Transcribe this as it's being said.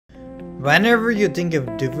Whenever you think of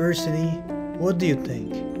diversity, what do you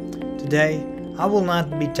think? Today, I will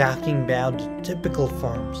not be talking about the typical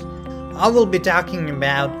forms. I will be talking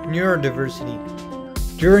about neurodiversity.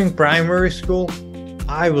 During primary school,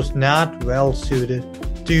 I was not well suited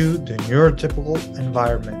to the neurotypical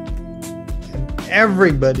environment. And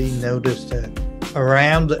everybody noticed it.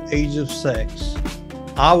 Around the age of 6,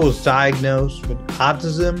 I was diagnosed with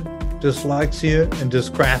autism, dyslexia, and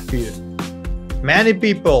dysgraphia. Many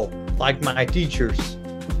people, like my teachers,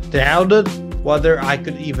 doubted whether I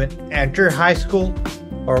could even enter high school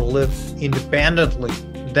or live independently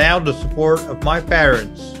without the support of my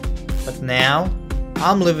parents. But now,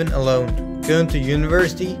 I'm living alone, going to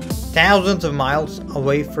university thousands of miles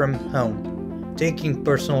away from home, taking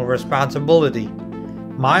personal responsibility.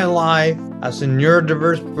 My life as a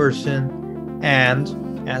neurodiverse person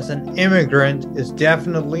and as an immigrant is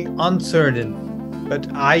definitely uncertain,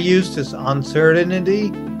 but I use this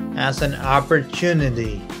uncertainty as an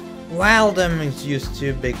opportunity. Well, them is used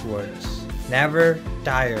to big words. Never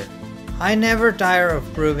tire. I never tire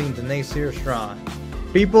of proving the naysayers wrong.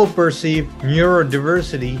 People perceive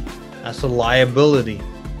neurodiversity as a liability,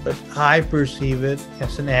 but I perceive it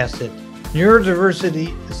as an asset.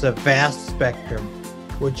 Neurodiversity is a vast spectrum,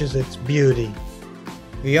 which is its beauty.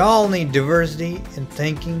 We all need diversity in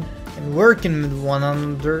thinking and working with one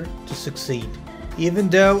another to succeed. Even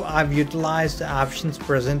though I've utilized the options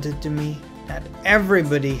presented to me, not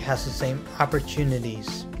everybody has the same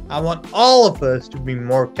opportunities. I want all of us to be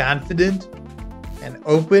more confident and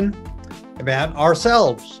open about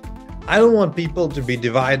ourselves. I don't want people to be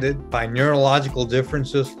divided by neurological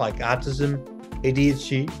differences like autism,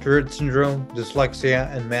 ADHD, Tourette syndrome,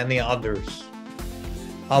 dyslexia, and many others.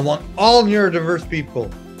 I want all neurodiverse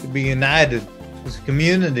people to be united as a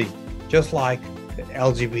community, just like the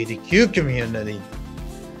LGBTQ community.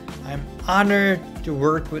 I'm honored to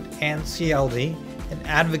work with NCLD and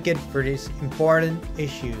advocate for these important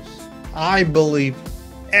issues. I believe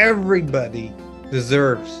everybody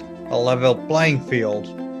deserves a level playing field.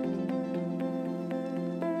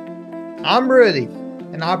 I'm Rudy,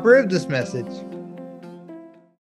 and I approve this message.